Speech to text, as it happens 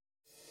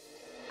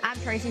I'm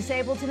Tracy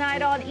Sable.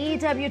 Tonight on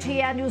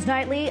EWTN News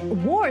Nightly,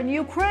 war in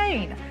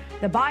Ukraine.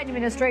 The Biden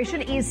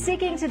administration is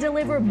seeking to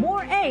deliver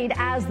more aid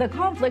as the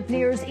conflict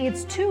nears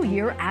its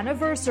 2-year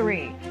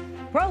anniversary.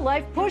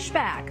 Pro-life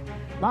pushback.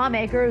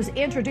 Lawmakers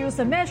introduce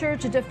a measure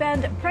to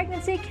defend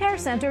pregnancy care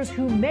centers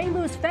who may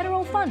lose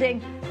federal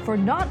funding for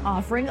not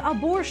offering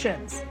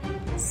abortions.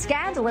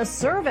 Scandalous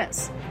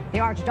service. The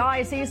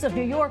Archdiocese of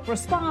New York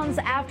responds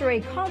after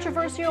a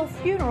controversial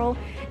funeral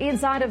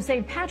inside of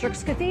St.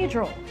 Patrick's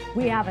Cathedral.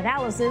 We have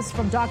analysis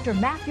from Dr.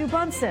 Matthew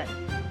Bunson.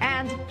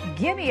 And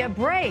gimme a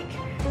break.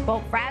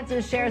 Pope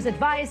Francis shares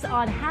advice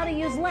on how to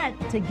use Lent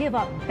to give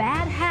up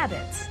bad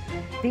habits.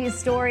 These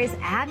stories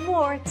and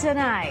more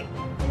tonight.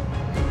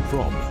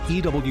 From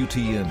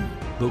EWTN,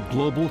 the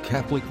Global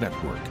Catholic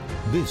Network,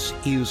 this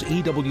is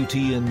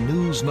EWTN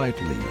News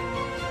Nightly.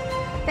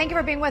 Thank you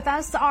for being with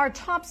us. Our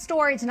top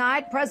story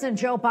tonight, President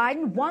Joe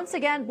Biden once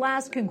again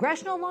blasts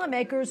congressional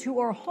lawmakers who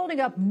are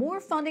holding up more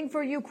funding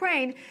for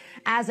Ukraine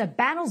as it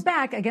battles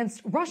back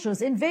against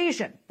Russia's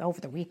invasion. Over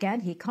the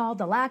weekend, he called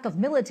the lack of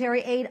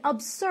military aid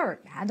absurd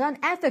and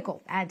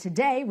unethical. And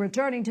today,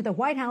 returning to the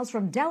White House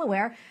from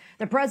Delaware,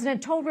 the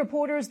president told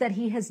reporters that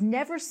he has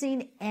never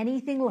seen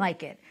anything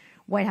like it.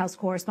 White House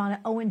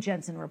correspondent Owen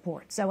Jensen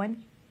reports.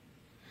 Owen?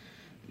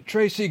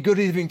 Tracy, good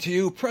evening to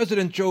you.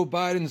 President Joe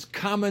Biden's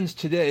comments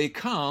today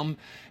come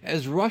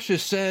as Russia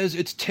says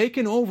it's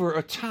taken over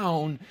a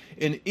town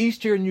in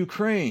eastern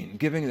Ukraine,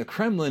 giving the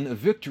Kremlin a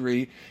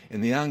victory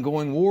in the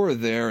ongoing war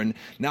there. And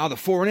now the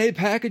foreign aid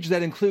package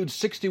that includes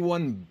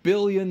 $61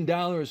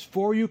 billion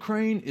for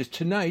Ukraine is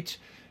tonight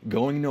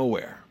going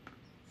nowhere.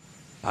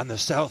 On the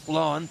South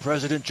Lawn,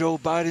 President Joe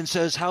Biden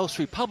says House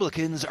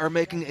Republicans are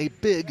making a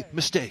big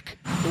mistake.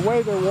 The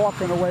way they're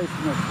walking away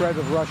from the threat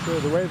of Russia,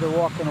 the way they're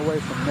walking away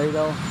from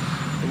NATO,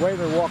 the way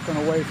they're walking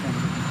away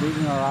from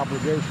meeting our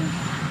obligations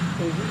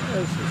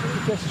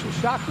is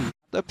just shocking.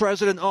 The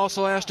president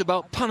also asked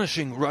about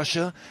punishing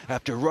Russia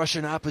after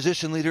Russian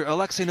opposition leader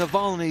Alexei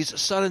Navalny's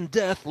sudden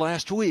death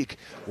last week,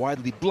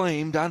 widely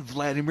blamed on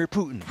Vladimir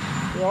Putin.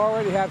 We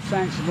already have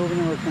sanctions moving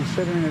and we're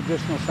considering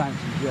additional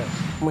sanctions, yes.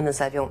 Мы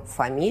назовем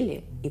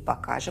фамилии и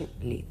покажем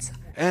лица.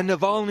 And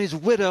Navalny's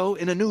widow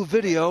in a new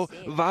video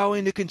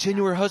vowing to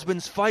continue her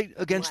husband's fight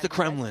against the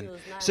Kremlin,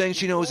 saying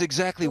she knows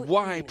exactly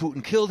why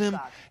Putin killed him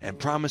and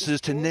promises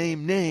to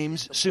name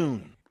names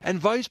soon. And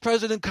Vice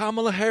President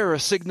Kamala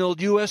Harris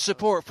signaled U.S.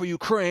 support for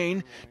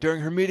Ukraine during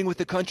her meeting with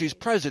the country's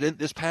president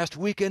this past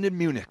weekend in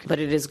Munich. But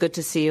it is good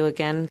to see you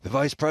again. The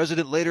vice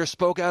president later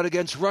spoke out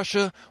against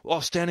Russia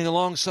while standing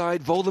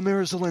alongside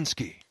Volodymyr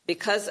Zelensky.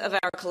 Because of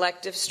our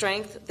collective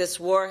strength, this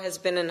war has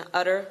been an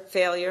utter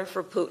failure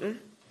for Putin.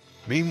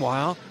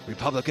 Meanwhile,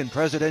 Republican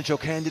presidential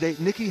candidate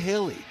Nikki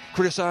Haley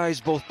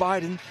criticized both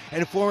Biden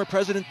and former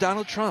President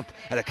Donald Trump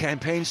at a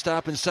campaign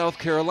stop in South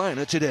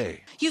Carolina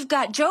today. You've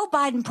got Joe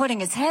Biden putting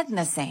his head in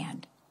the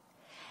sand.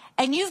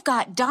 And you've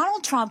got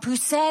Donald Trump, who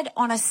said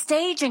on a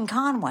stage in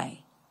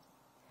Conway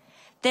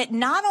that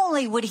not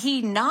only would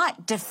he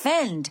not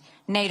defend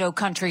NATO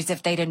countries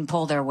if they didn't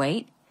pull their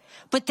weight,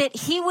 but that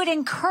he would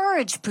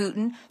encourage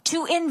Putin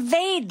to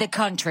invade the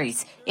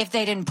countries if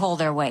they didn't pull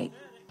their weight.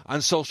 On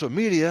social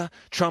media,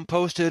 Trump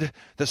posted,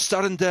 "The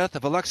sudden death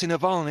of Alexei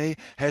Navalny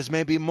has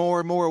made me more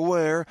and more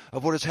aware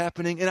of what is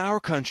happening in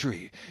our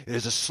country. It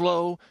is a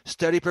slow,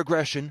 steady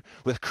progression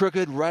with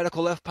crooked,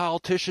 radical left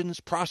politicians,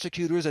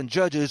 prosecutors, and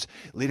judges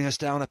leading us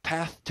down a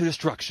path to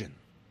destruction."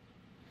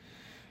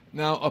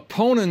 Now,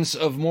 opponents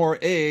of more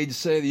aid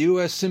say the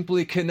U.S.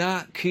 simply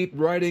cannot keep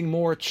writing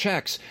more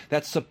checks,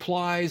 that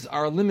supplies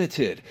are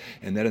limited,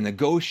 and that a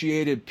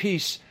negotiated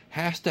peace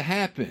has to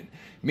happen.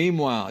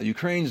 Meanwhile,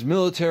 Ukraine's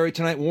military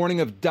tonight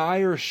warning of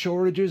dire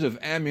shortages of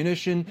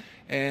ammunition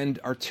and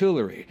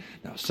artillery.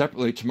 Now,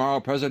 separately, tomorrow,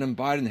 President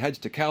Biden heads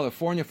to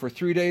California for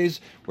 3 days,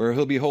 where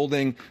he'll be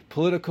holding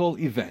political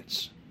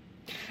events.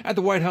 At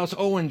the White House,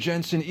 Owen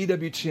Jensen,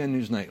 EWTN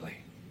News Nightly.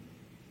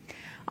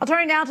 I'll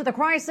turn now to the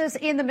crisis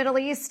in the Middle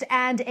East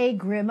and a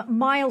grim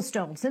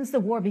milestone. Since the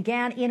war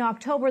began in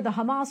October, the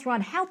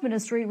Hamas-run health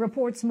ministry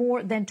reports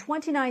more than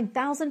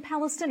 29,000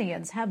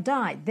 Palestinians have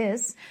died.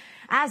 This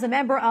as a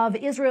member of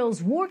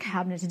Israel's war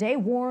cabinet today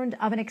warned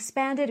of an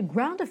expanded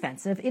ground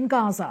offensive in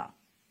Gaza.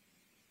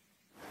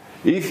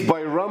 If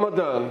by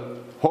Ramadan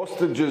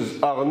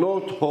hostages are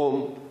not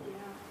home,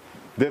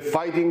 the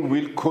fighting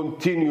will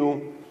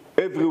continue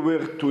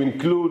everywhere to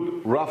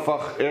include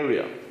Rafah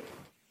area.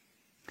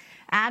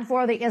 And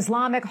for the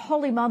Islamic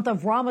holy month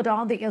of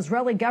Ramadan, the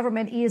Israeli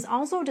government is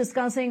also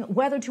discussing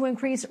whether to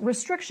increase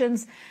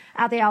restrictions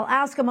at the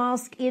Al-Aqsa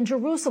Mosque in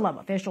Jerusalem.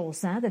 Officials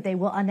said that they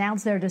will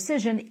announce their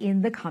decision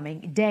in the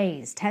coming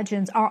days.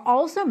 Tensions are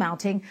also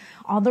mounting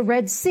on the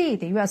Red Sea.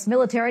 The U.S.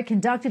 military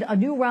conducted a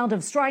new round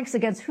of strikes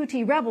against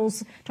Houthi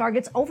rebels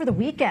targets over the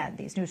weekend.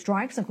 These new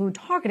strikes include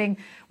targeting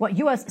what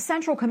U.S.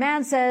 Central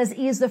Command says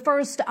is the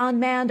first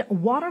unmanned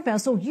water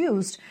vessel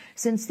used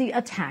since the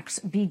attacks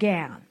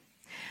began.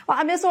 Well,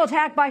 a missile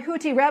attack by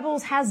Houthi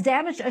rebels has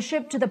damaged a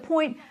ship to the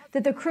point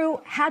that the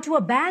crew had to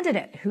abandon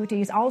it.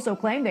 Houthis also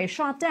claim they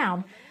shot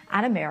down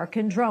an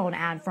American drone.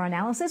 And for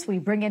analysis, we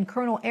bring in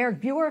Colonel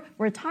Eric Buer,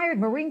 retired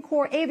Marine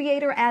Corps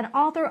aviator and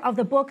author of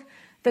the book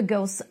The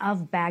Ghosts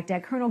of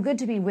Baghdad. Colonel, good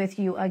to be with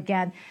you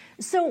again.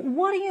 So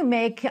what do you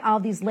make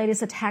of these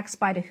latest attacks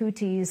by the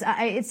Houthis?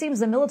 It seems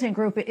the militant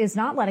group is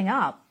not letting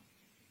up.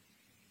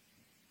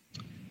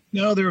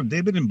 No,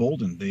 they've been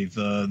emboldened.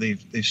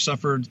 They've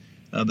suffered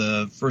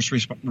the first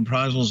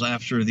reprisals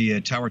after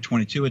the Tower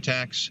 22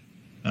 attacks.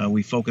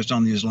 We focused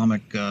on the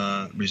Islamic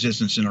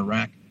resistance in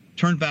Iraq.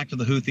 Turned back to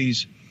the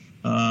Houthis.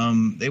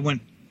 They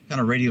went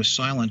kind of radio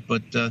silent,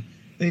 but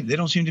they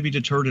don't seem to be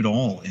deterred at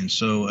all. And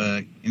so,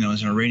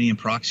 as an Iranian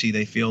proxy,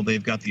 they feel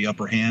they've got the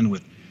upper hand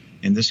with,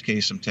 in this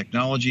case, some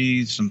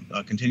technology, some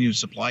continued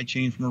supply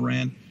chain from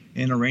Iran,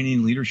 and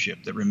Iranian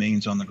leadership that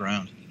remains on the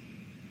ground.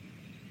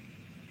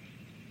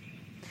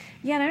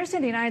 Yeah, and I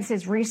understand the United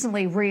States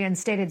recently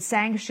reinstated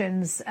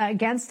sanctions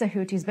against the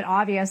Houthis, but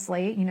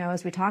obviously,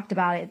 as we talked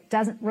about, it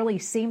doesn't really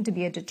seem to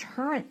be a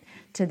deterrent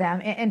to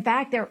them. In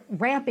fact, they're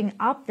ramping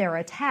up their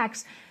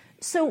attacks.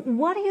 So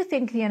what do you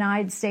think the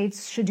United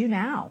States should do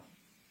now?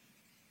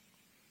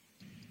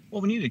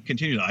 Well, we need to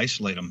continue to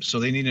isolate them. So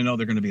they need to know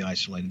they're going to be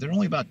isolated. They're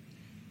only about,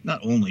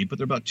 not only, but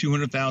they're about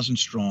 200,000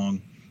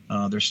 strong.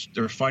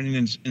 They're fighting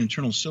an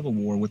internal civil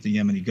war with the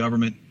Yemeni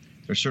government.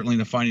 They're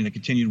certainly fighting a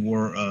continued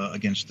war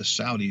against the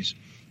Saudis.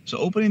 So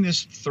opening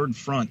this third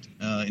front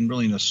and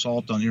really an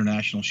assault on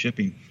international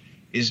shipping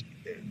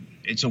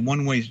it's a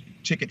one-way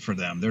ticket for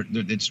them.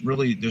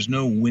 There's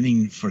no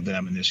winning for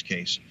them in this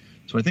case.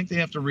 So I think they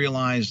have to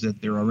realize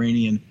that their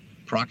Iranian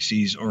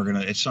proxies are going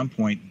to at some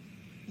point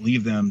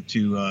leave them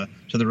to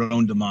their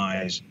own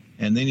demise,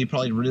 and they need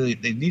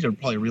to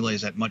probably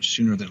realize that much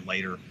sooner than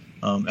later.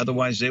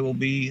 Otherwise, they will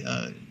be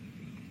a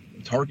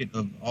target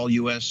of all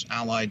U.S.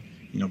 allied.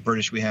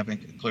 British, we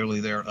haven't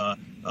clearly their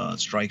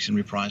strikes and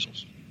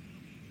reprisals.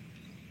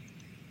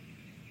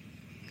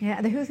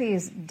 Yeah, the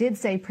Houthis did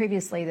say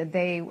previously that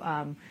they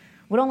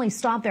would only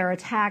stop their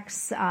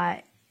attacks,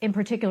 in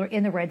particular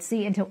in the Red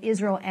Sea, until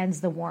Israel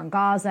ends the war in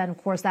Gaza. And,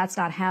 of course, that's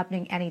not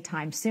happening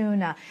anytime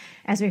soon.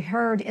 As we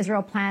heard,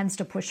 Israel plans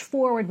to push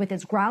forward with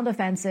its ground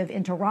offensive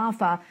into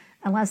Rafah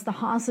unless the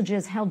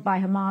hostages held by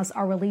Hamas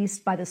are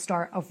released by the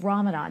start of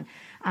Ramadan.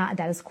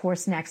 That is, of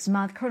course, next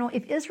month. Colonel,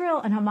 if Israel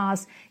and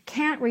Hamas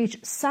can't reach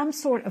some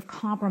sort of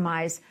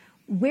compromise,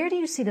 where do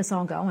you see this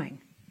all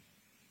going?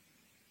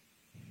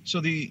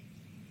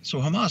 So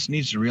Hamas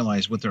needs to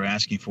realize what they're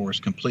asking for is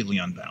completely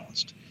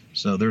unbalanced.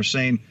 So they're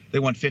saying they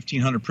want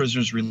 1,500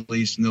 prisoners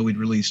released, and they'll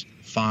release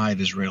 5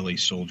 Israeli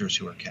soldiers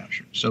who are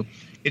captured. So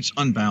it's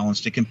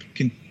unbalanced. It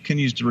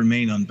continues to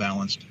remain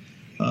unbalanced.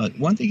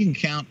 One thing you can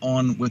count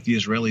on with the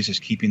Israelis is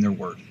keeping their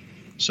word.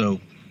 So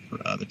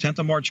the 10th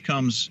of March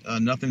comes,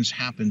 nothing's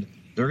happened.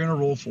 They're going to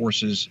roll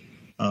forces,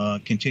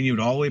 continue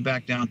it all the way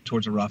back down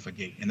towards the Rafah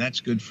gate, and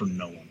that's good for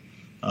no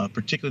one,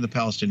 particularly the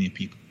Palestinian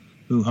people,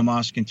 who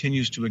Hamas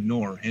continues to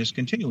ignore and has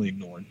continually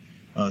ignored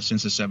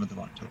since the 7th of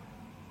October.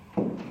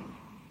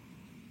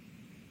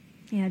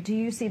 Yeah, do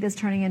you see this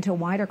turning into a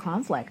wider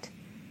conflict?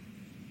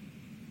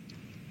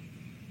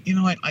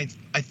 I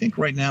think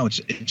right now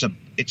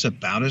it's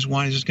about as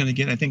wide as it's going to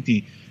get. I think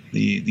the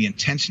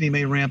intensity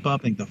may ramp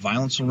up. I think the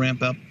violence will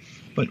ramp up.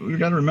 But we've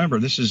got to remember,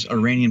 this is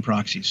Iranian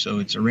proxies. So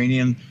it's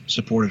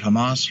Iranian-supported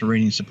Hamas,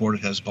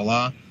 Iranian-supported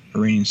Hezbollah,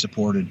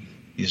 Iranian-supported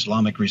the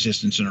Islamic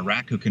resistance in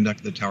Iraq, who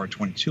conducted the Tower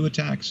 22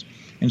 attacks,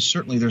 and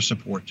certainly their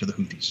support to the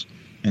Houthis.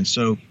 And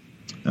so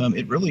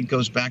it really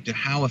goes back to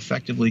how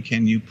effectively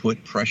can you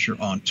put pressure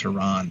on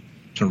Tehran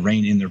to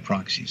rein in their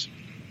proxies.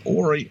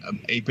 Or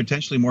a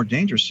potentially more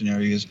dangerous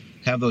scenario is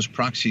have those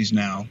proxies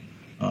now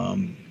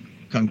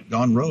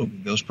gone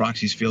rogue. Those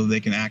proxies feel that they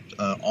can act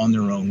on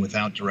their own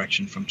without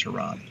direction from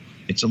Tehran.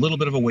 It's a little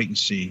bit of a wait and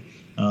see.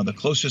 The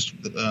closest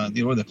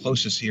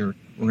here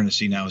we're going to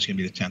see now is going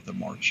to be the 10th of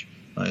March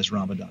as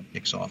Ramadan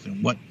kicks off,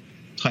 and what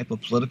type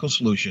of political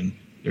solution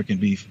there can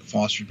be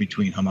fostered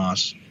between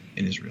Hamas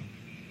and Israel.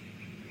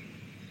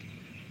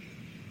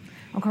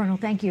 Well, Colonel,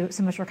 thank you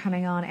so much for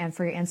coming on and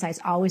for your insights.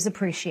 Always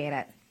appreciate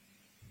it.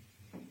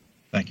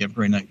 Thank you. Have a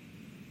great night.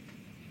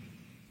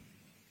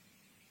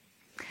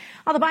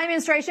 While the Biden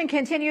administration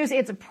continues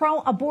its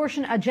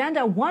pro-abortion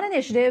agenda, one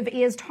initiative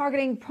is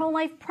targeting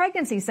pro-life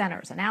pregnancy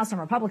centers. And now some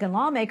Republican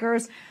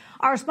lawmakers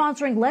are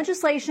sponsoring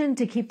legislation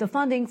to keep the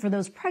funding for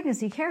those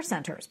pregnancy care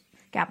centers.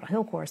 Capitol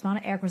Hill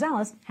correspondent Eric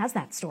Rosales has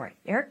that story.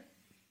 Eric?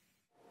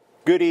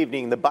 Good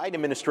evening. The Biden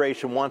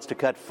administration wants to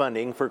cut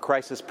funding for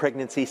crisis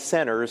pregnancy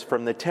centers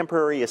from the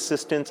Temporary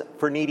Assistance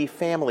for Needy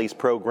Families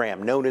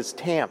program, known as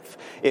TAMF.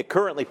 It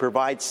currently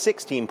provides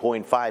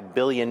 $16.5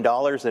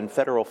 billion in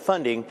federal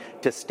funding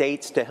to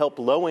states to help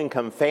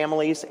low-income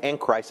families and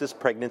crisis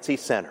pregnancy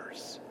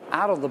centers.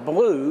 Out of the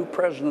blue,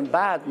 President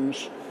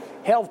Biden's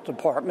health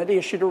department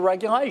issued a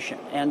regulation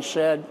and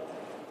said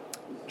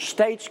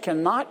states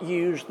cannot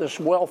use this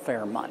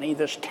welfare money,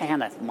 this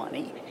TANF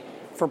money,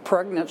 for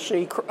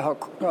pregnancy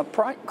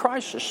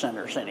crisis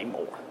centers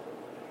anymore.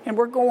 And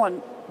we're going,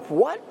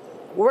 what?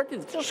 Where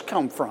did this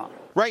come from?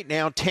 Right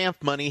now,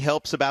 TAMF money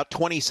helps about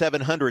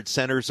 2,700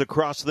 centers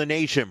across the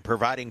nation,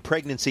 providing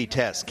pregnancy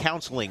tests,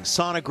 counseling,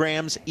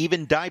 sonograms,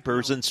 even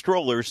diapers and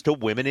strollers to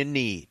women in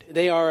need.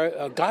 They are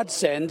a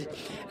godsend,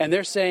 and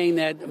they're saying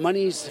that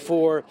monies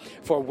for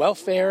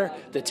welfare,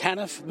 the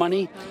TANF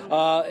money,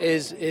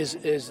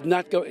 is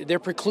not they're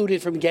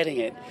precluded from getting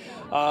it.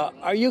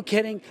 Are you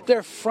kidding?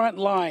 They're front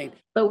line.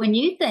 But when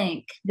you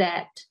think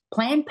that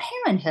Planned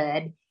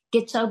Parenthood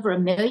gets over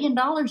 $1 million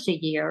a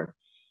year,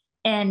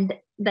 and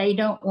they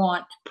don't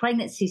want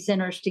pregnancy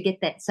centers to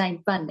get that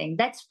same funding,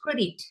 that's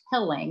pretty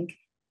telling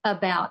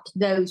about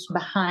those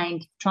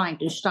behind trying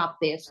to stop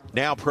this.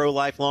 Now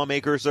pro-life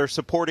lawmakers are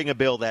supporting a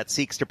bill that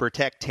seeks to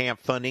protect TAMF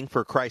funding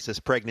for crisis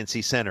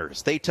pregnancy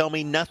centers. They tell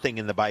me nothing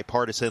in the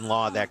bipartisan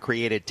law that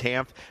created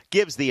TAMF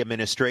gives the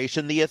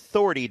administration the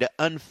authority to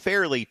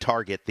unfairly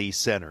target these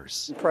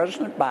centers.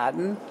 President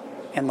Biden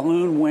and the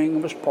lone wing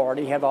of his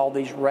party have all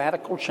these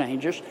radical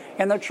changes,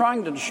 and they're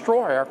trying to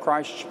destroy our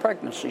crisis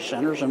pregnancy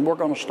centers, and we're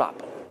going to stop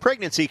them.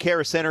 Pregnancy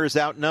care centers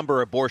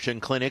outnumber abortion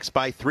clinics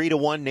by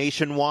 3-to-1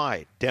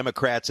 nationwide.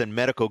 Democrats and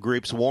medical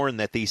groups warn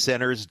that these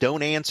centers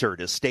don't answer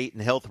to state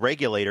and health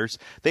regulators.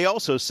 They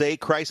also say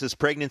crisis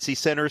pregnancy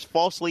centers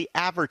falsely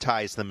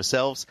advertise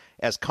themselves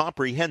as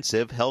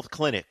comprehensive health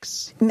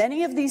clinics.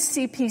 Many of these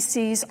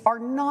CPCs are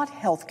not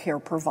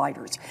healthcare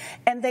providers,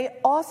 and they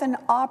often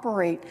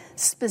operate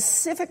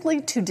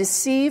specifically to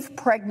deceive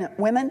pregnant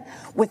women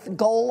with the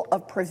goal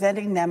of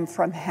preventing them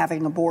from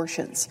having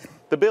abortions.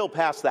 The bill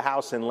passed the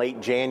House in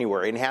late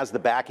January and has the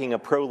backing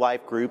of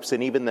pro-life groups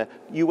and even the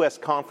U.S.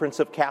 Conference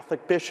of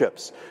Catholic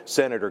Bishops.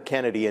 Senator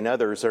Kennedy and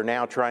others are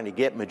now trying to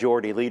get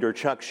Majority Leader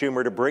Chuck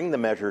Schumer to bring the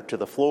measure to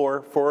the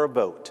floor for a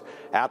vote.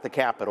 At the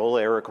Capitol,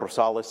 Eric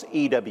Rosales,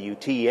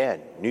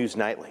 EWTN News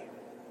Nightly.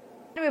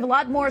 We have a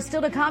lot more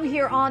still to come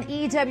here on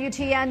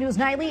EWTN News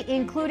Nightly,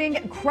 including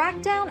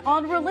crackdown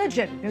on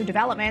religion, new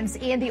developments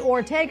in the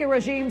Ortega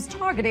regime's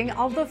targeting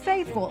of the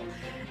faithful,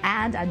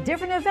 and a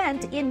different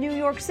event in New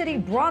York City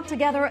brought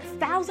together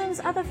thousands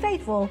of the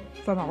faithful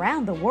from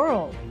around the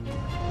world.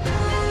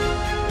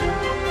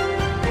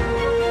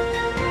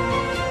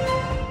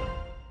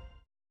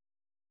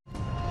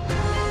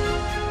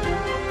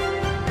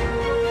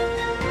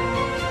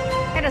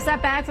 In a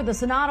setback for the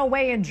Synodal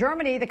Way in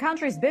Germany, the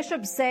country's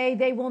bishops say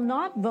they will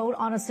not vote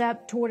on a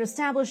step toward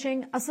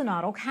establishing a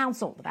synodal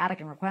council. The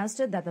Vatican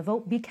requested that the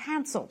vote be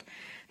canceled.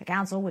 The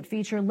council would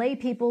feature lay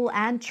people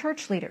and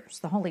church leaders.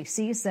 The Holy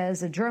See says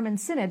the German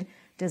Synod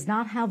does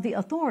not have the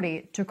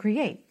authority to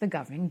create the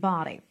governing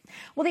body.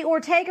 Well, the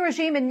Ortega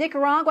regime in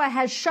Nicaragua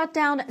has shut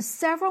down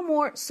several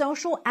more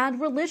social and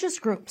religious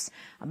groups.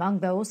 Among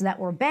those that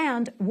were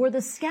banned were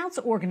the Scouts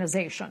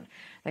organization.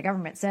 The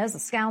government says the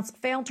Scouts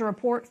failed to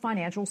report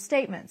financial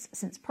statements.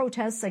 Since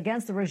protests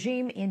against the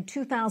regime in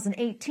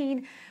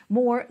 2018,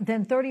 more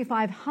than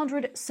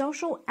 3,500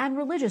 social and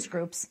religious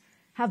groups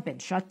have been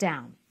shut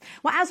down.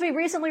 Well, as we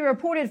recently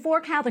reported, 4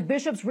 Catholic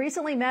bishops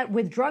recently met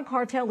with drug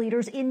cartel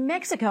leaders in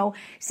Mexico,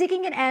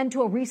 seeking an end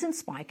to a recent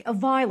spike of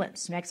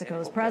violence.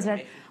 Mexico's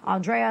President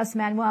Andres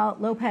Manuel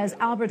Lopez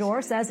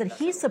Obrador says that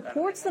he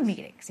supports the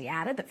meetings. He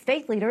added that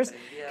faith leaders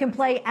can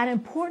play an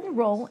important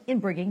role in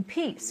bringing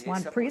peace.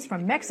 One priest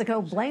from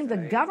Mexico blamed the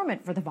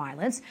government for the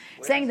violence,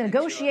 saying the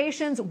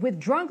negotiations with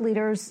drug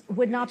leaders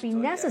would not be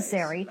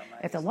necessary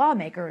if the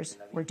lawmakers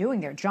were doing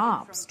their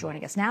jobs.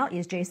 Joining us now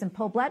is Jason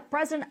Poblet,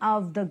 president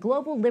of the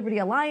Global Liberty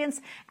Alliance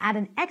and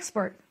an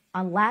expert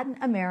on Latin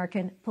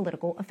American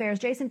political affairs.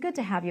 Jason, good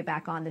to have you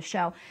back on the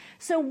show.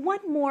 So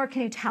what more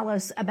can you tell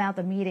us about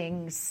the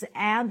meetings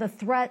and the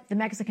threat the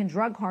Mexican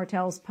drug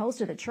cartels pose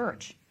to the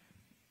church?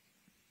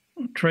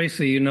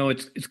 Tracy, you know,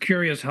 it's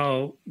curious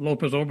how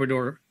Lopez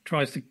Obrador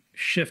tries to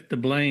shift the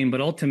blame,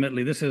 but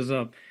ultimately this is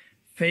a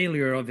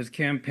failure of his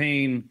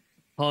campaign,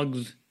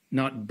 hugs,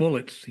 not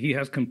bullets. He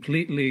has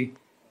completely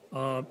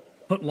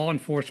put law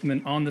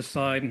enforcement on the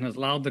side and has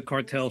allowed the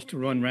cartels to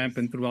run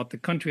rampant throughout the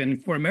country.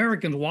 And for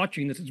Americans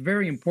watching this, it's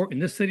very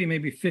important. This city may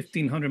be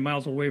 1,500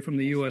 miles away from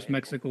the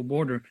U.S.-Mexico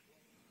border,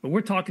 but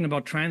we're talking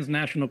about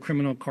transnational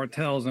criminal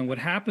cartels. And what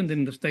happened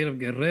in the state of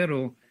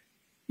Guerrero,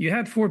 you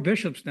had 4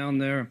 bishops down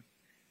there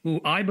who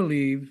I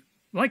believe,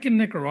 like in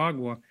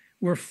Nicaragua,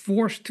 were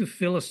forced to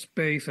fill a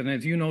space. And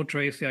as you know,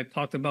 Tracy, I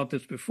talked about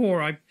this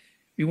before,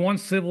 we want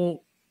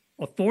civil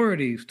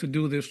authorities to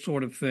do this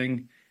sort of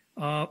thing.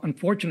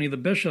 Unfortunately, the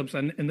bishops,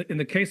 and in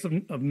the case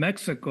of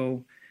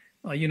Mexico,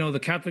 you know, the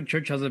Catholic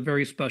Church has a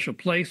very special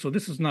place. So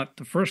this is not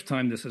the first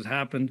time this has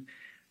happened.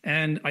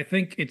 And I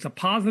think it's a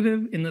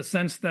positive in the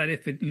sense that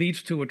if it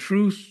leads to a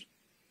truce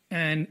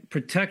and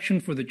protection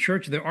for the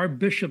church, there are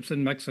bishops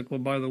in Mexico,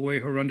 by the way,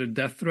 who are under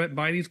death threat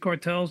by these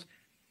cartels,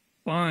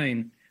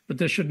 fine. But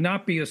there should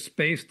not be a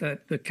space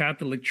that the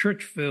Catholic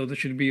Church fills. There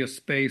should be a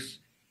space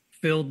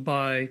filled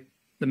by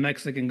the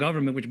Mexican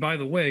government, which, by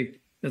the way,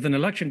 there's an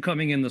election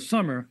coming in the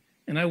summer,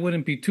 and I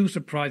wouldn't be too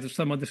surprised if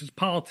some of this is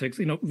politics.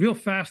 You know, real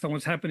fast on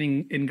what's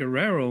happening in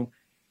Guerrero,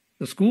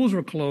 the schools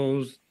were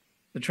closed,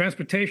 the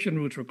transportation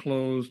routes were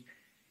closed.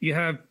 You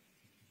have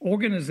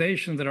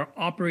organizations that are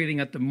operating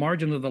at the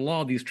margin of the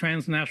law, these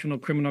transnational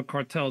criminal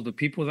cartels, the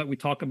people that we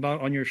talk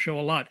about on your show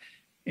a lot,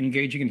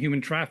 engaging in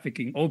human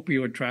trafficking,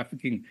 opioid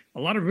trafficking, a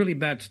lot of really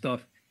bad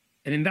stuff.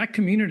 And in that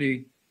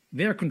community,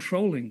 they're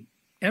controlling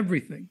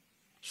everything.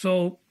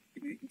 So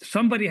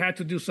somebody had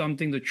to do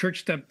something. The church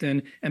stepped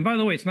in. And by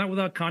the way, it's not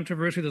without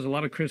controversy. There's a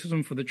lot of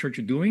criticism for the church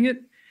doing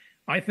it.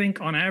 I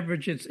think on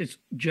average, it's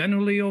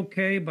generally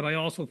okay. But I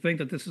also think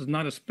that this is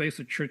not a space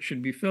the church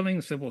should be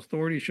filling, civil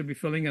authorities should be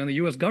filling, and the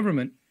U.S.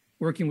 government,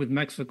 working with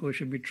Mexico,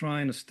 should be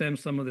trying to stem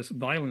some of this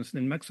violence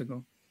in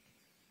Mexico.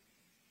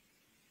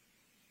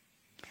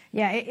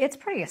 Yeah, it's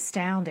pretty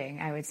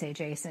astounding, I would say,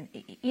 Jason.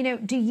 You know,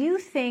 do you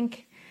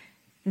think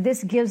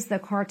this gives the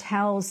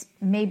cartels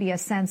maybe a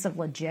sense of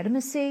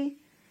legitimacy?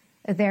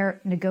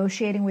 They're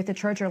negotiating with the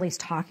church, or at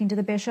least talking to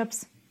the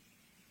bishops?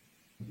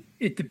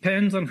 It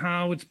depends on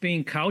how it's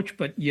being couched,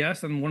 but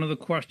yes. And one of the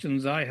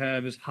questions I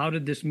have is, how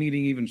did this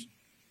meeting even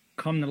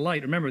come to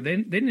light? Remember, they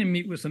didn't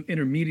meet with some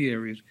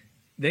intermediaries.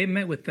 They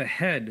met with the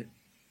head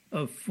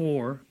of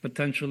 4,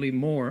 potentially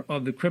more,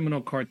 of the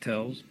criminal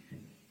cartels.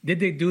 Did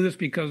they do this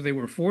because they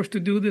were forced to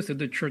do this? Did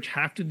the church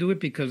have to do it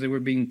because they were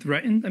being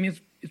threatened? I mean,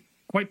 it's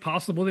quite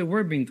possible they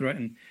were being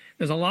threatened.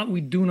 There's a lot we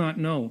do not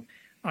know.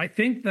 I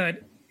think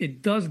that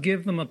it does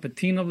give them a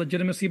patina of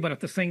legitimacy, but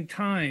at the same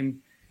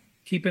time,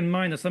 keep in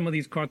mind that some of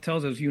these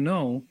cartels, as you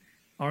know,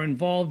 are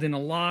involved in a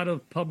lot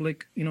of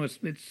public,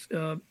 it's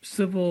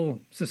civil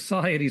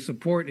society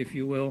support, if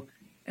you will.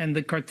 And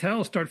the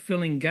cartels start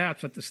filling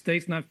gaps that the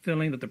state's not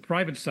filling, that the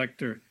private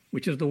sector,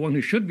 which is the one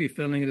who should be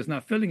filling it, is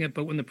not filling it.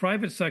 But when the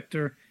private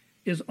sector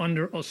is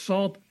under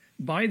assault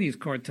by these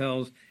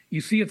cartels,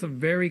 you see it's a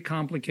very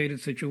complicated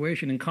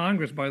situation. In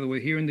Congress, by the way,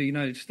 here in the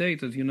United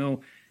States, as you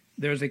know,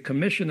 there's a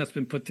commission that's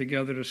been put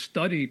together to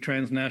study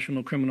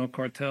transnational criminal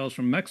cartels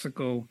from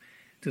Mexico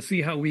to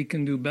see how we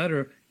can do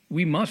better.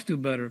 We must do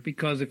better,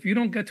 because if you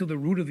don't get to the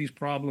root of these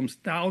problems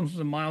thousands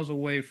of miles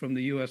away from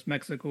the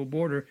U.S.-Mexico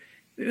border,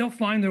 they'll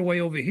find their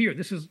way over here.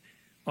 This is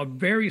a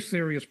very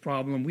serious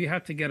problem. We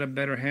have to get a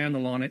better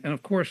handle on it. And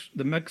of course,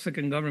 the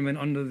Mexican government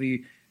under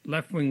the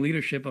left-wing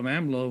leadership of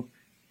AMLO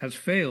has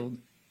failed.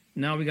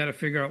 Now we got to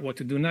figure out what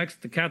to do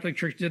next. The Catholic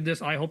Church did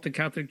this. I hope the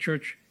Catholic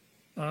Church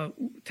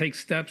takes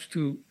steps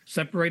to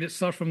separate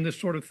itself from this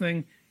sort of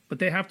thing. But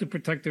they have to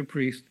protect their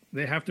priests.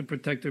 They have to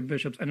protect their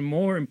bishops. And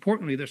more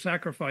importantly, they're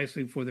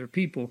sacrificing for their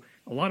people.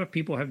 A lot of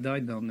people have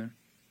died down there.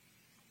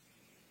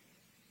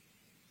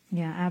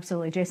 Yeah,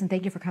 absolutely. Jason,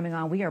 thank you for coming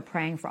on. We are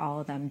praying for all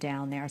of them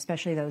down there,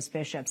 especially those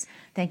bishops.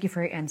 Thank you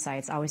for your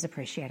insights. Always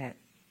appreciate it.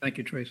 Thank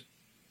you, Trace.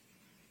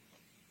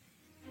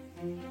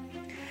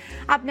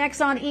 Up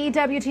next on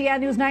EWTN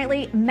News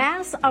Nightly,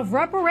 Mass of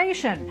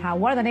Reparation, how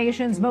one of the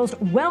nation's most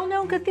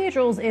well-known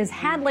cathedrals is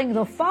handling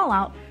the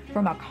fallout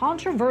from a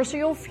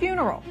controversial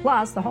funeral.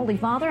 Plus, the Holy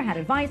Father had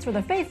advice for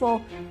the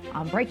faithful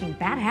on breaking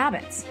bad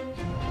habits.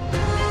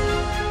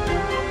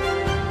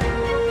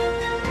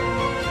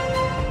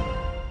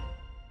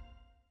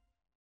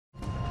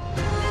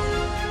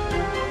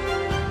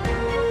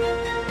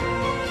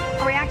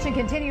 Reaction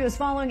continues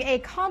following a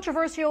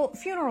controversial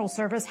funeral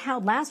service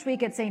held last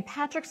week at St.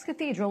 Patrick's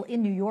Cathedral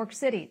in New York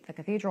City. The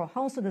cathedral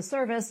hosted the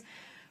service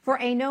for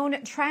a known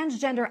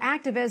transgender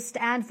activist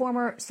and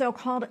former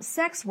so-called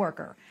sex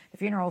worker. The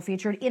funeral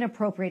featured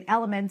inappropriate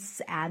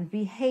elements and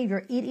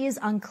behavior. It is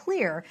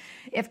unclear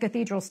if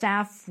cathedral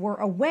staff were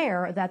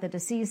aware that the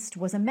deceased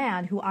was a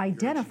man who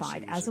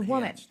identified as a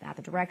woman. At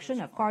the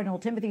direction of Cardinal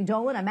Timothy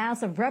Dolan, a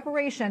mass of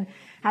reparation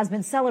has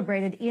been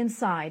celebrated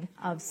inside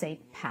of St.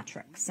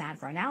 Patrick's. And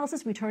for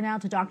analysis, we turn now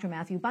to Dr.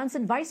 Matthew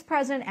Bunson, Vice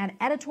President and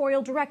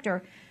Editorial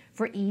Director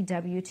for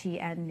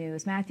EWTN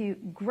News. Matthew,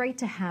 great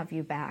to have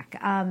you back.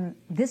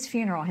 This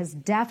funeral has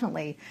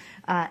definitely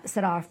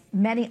set off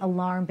many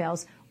alarm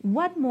bells.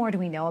 What more do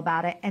we know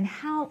about it, and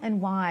how and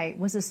why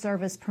was the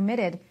service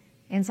permitted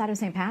inside of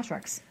St.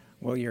 Patrick's?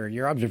 Well,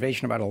 your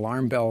observation about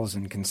alarm bells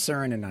and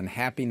concern and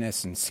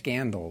unhappiness and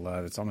scandal,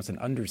 it's almost an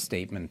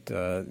understatement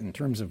in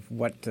terms of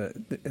what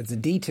the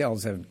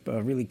details have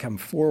really come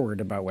forward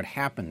about what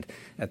happened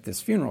at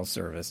this funeral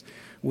service.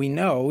 We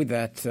know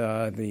that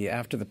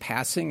after the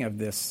passing of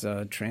this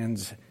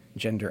transgender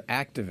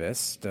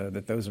activist,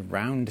 that those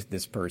around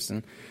this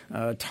person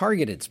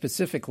targeted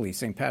specifically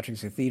St.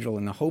 Patrick's Cathedral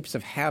in the hopes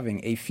of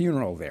having a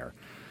funeral there.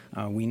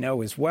 We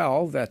know as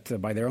well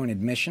that by their own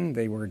admission,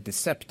 they were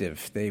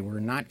deceptive. They were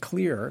not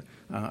clear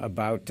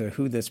about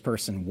who this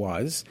person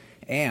was,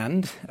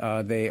 and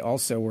they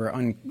also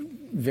were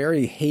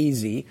very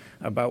hazy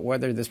about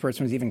whether this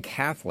person was even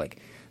Catholic.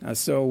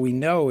 So we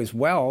know as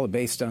well,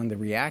 based on the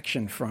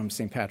reaction from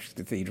St. Patrick's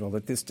Cathedral,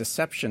 that this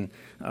deception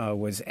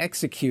was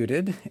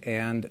executed,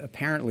 and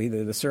apparently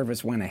the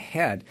service went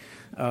ahead.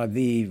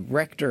 The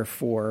rector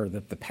for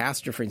the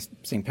pastor for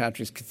St.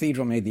 Patrick's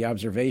Cathedral made the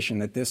observation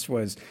that this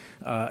was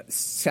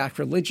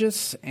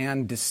sacrilegious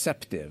and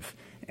deceptive.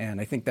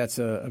 And I think that's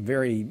a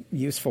very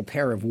useful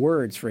pair of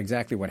words for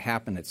exactly what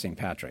happened at St.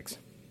 Patrick's.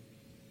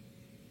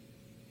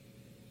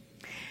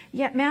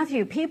 Yeah,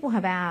 Matthew, people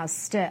have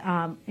asked,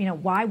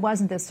 why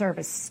wasn't this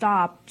service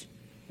stopped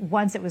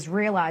once it was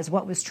realized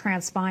what was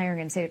transpiring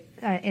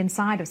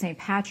inside of St.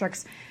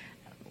 Patrick's.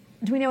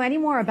 Do we know any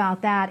more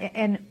about that,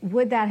 and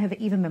would that have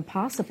even been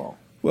possible?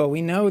 Well,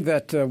 we know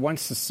that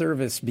once the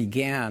service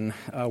began,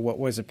 what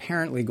was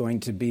apparently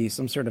going to be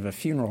some sort of a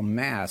funeral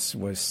mass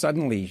was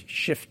suddenly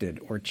shifted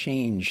or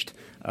changed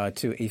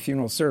to a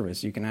funeral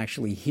service. You can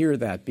actually hear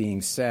that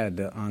being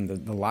said on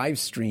the live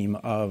stream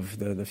of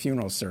the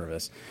funeral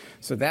service.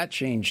 So that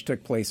change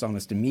took place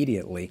almost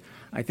immediately.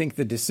 I think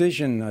the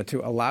decision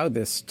to allow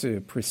this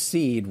to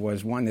proceed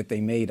was one that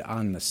they made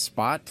on the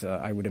spot.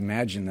 I would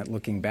imagine that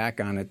looking back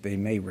on it, they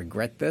may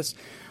regret this.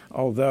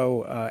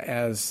 Although,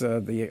 as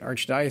the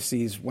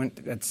Archdiocese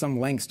went at some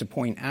lengths to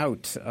point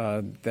out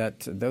that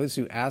those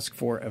who ask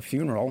for a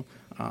funeral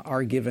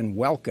are given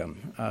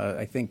welcome.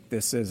 I think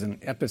this is an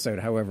episode,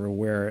 however,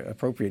 where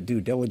appropriate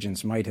due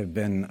diligence might have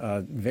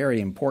been very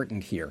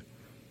important here.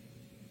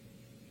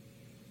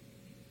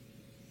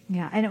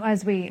 Yeah, and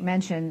as we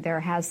mentioned, there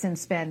has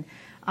since been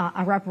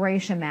a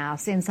reparation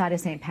mass inside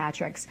of St.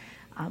 Patrick's.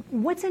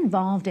 What's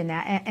involved in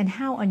that, and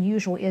how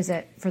unusual is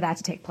it for that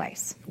to take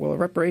place? Well, a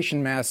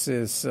reparation mass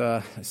is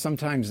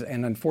sometimes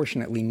and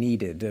unfortunately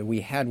needed.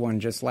 We had one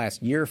just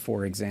last year,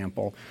 for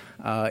example,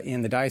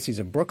 in the Diocese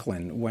of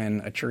Brooklyn,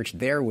 when a church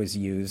there was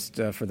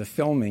used for the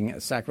filming,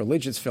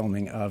 sacrilegious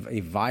filming of a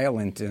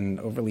violent and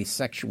overly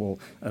sexual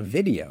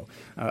video.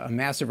 A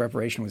massive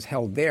reparation was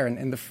held there,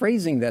 and the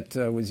phrasing that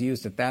was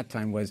used at that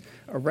time was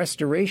a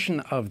restoration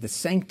of the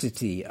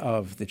sanctity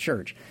of the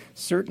church.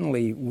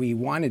 Certainly, we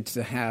wanted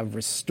to have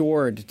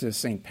restored to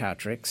St.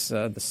 Patrick's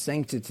the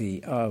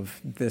sanctity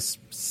of this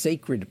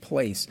sacred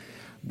place.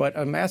 But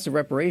a massive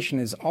reparation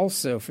is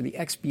also for the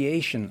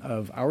expiation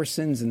of our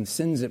sins and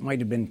sins that might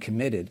have been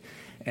committed.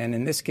 And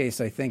in this case,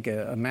 I think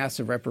a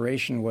massive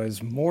reparation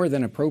was more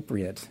than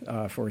appropriate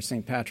for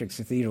St. Patrick's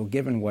Cathedral,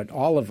 given what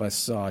all of us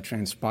saw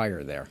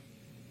transpire there.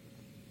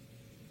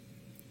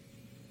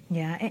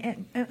 Yeah,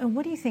 and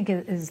what do you think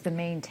is the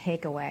main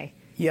takeaway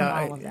from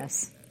all of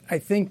this? I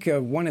think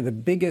one of the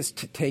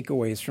biggest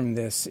takeaways from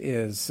this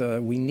is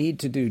we need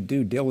to do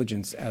due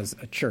diligence as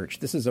a church.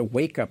 This is a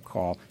wake-up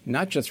call,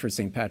 not just for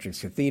St.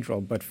 Patrick's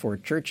Cathedral, but for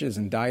churches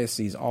and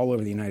dioceses all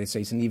over the United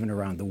States and even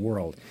around the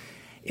world.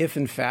 If,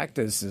 in fact,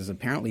 as is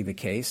apparently the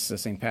case,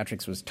 St.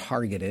 Patrick's was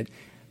targeted,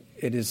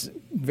 it is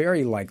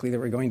very likely that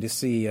we're going to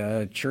see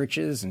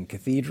churches and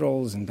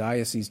cathedrals and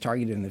dioceses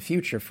targeted in the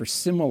future for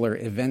similar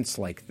events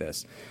like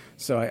this.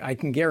 So I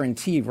can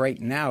guarantee right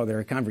now there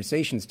are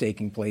conversations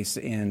taking place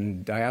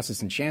in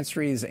diocesan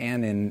chanceries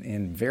and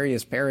in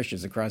various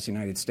parishes across the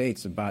United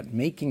States about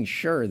making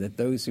sure that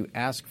those who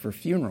ask for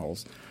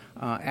funerals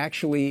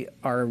actually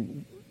are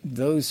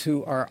those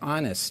who are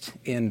honest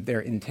in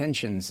their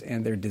intentions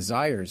and their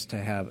desires to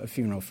have a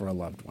funeral for a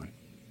loved one.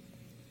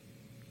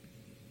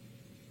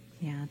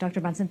 Yeah,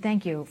 Dr. Bunson,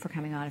 thank you for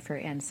coming on and for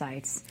your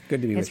insights.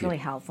 Good to be with you. It's really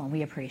helpful, and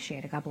we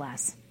appreciate it. God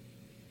bless.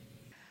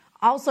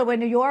 Also in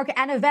New York,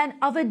 an event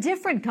of a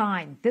different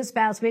kind. This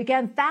past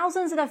weekend,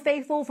 thousands of the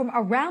faithful from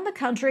around the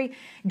country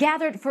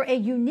gathered for a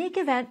unique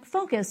event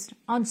focused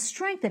on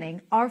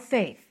strengthening our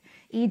faith.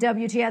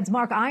 EWTN's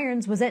Mark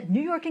Irons was at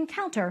New York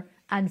Encounter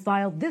and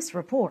filed this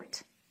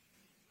report.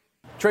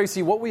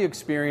 Tracy, what we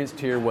experienced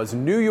here was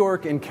New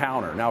York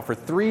Encounter. Now, for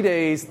 3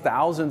 days,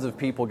 thousands of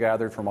people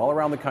gathered from all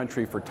around the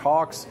country for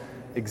talks,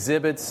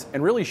 exhibits,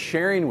 and really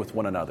sharing with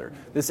one another.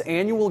 This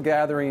annual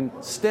gathering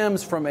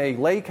stems from a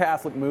lay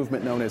Catholic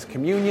movement known as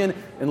Communion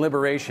and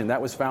Liberation.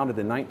 That was founded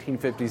in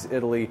 1950s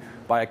Italy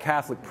by a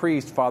Catholic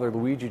priest, Father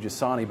Luigi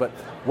Giussani. But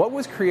what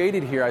was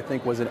created here, I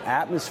think, was an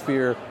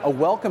atmosphere, a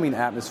welcoming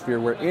atmosphere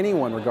where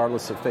anyone,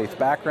 regardless of faith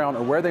background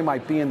or where they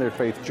might be in their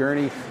faith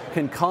journey,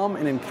 can come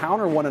and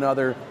encounter one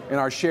another in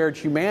our shared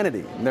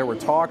humanity. And there were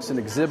talks and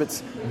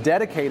exhibits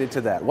dedicated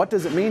to that. What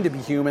does it mean to be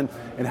human,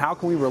 and how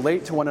can we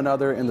relate to one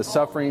another in the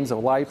sufferings of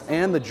life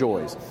and the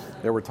joys?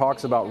 There were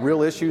talks about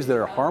real issues that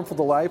are harmful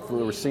to life that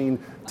we're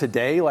seeing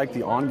today, like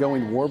the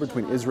ongoing war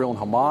between Israel and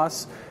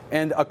Hamas,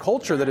 and a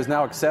culture that is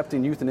now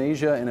accepting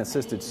euthanasia and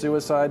assisted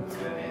suicide.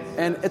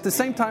 And at the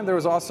same time, there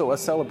was also a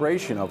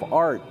celebration of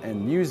art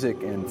and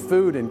music and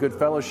food and good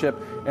fellowship,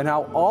 and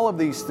how all of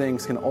these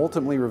things can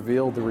ultimately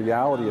reveal the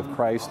reality of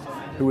Christ,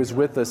 who is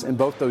with us in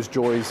both those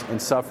joys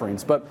and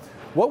sufferings. But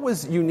what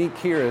was unique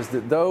here is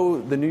that though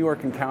the New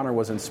York Encounter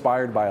was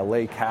inspired by a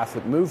lay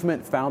Catholic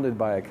movement founded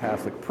by a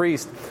Catholic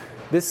priest,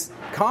 this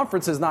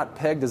conference is not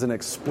pegged as an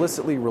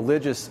explicitly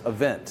religious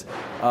event.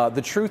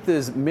 The truth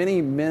is,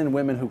 many men and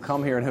women who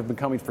come here and have been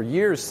coming for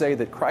years say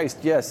that Christ,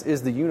 yes,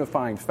 is the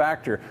unifying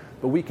factor,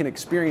 but we can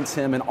experience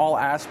him in all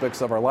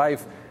aspects of our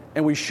life,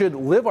 and we should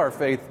live our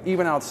faith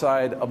even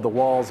outside of the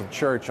walls of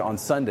church on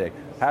Sunday.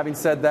 Having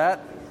said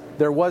that,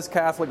 there was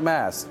Catholic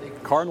Mass.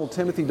 Cardinal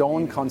Timothy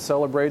Dolan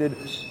concelebrated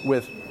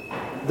with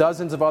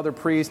dozens of other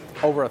priests.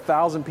 Over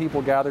 1,000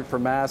 people gathered for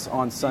Mass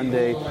on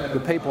Sunday.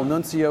 The Papal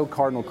Nuncio,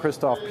 Cardinal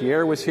Christophe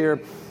Pierre, was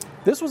here.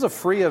 This was a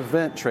free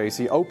event,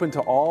 Tracy, open to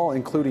all,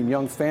 including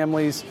young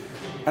families.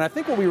 And I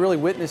think what we really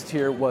witnessed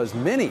here was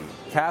many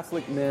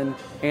Catholic men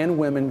and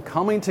women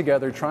coming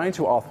together, trying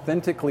to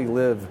authentically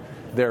live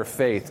their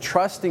faith,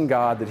 trusting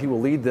God that He will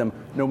lead them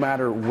no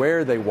matter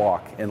where they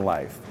walk in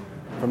life.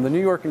 From the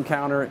New York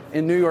Encounter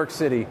in New York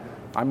City,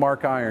 I'm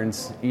Mark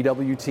Irons,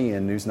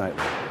 EWTN News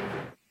Nightly.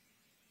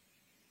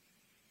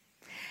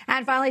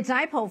 And finally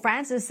tonight, Pope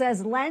Francis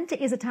says Lent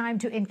is a time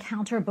to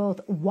encounter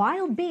both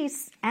wild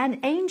beasts and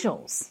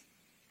angels.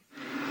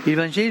 Il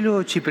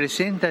Vangelo ci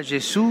presenta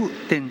Gesù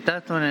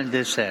tentato nel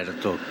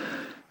deserto.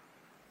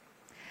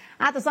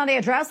 At the Sunday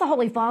address, the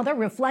Holy Father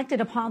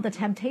reflected upon the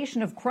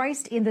temptation of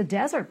Christ in the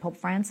desert. Pope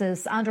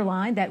Francis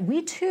underlined that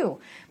we too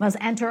must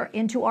enter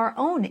into our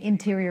own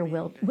interior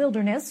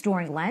wilderness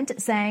during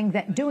Lent, saying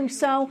that doing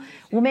so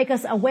will make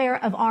us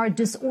aware of our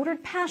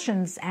disordered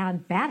passions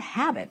and bad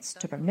habits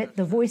to permit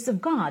the voice of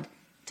God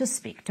to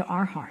speak to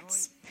our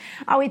hearts.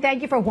 We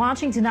thank you for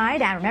watching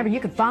tonight, and remember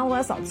you can follow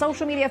us on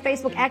social media,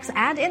 Facebook, X,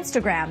 and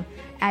Instagram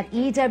at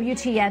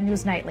EWTN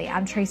News Nightly.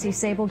 I'm Tracy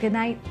Sable. Good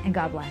night, and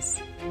God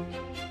bless.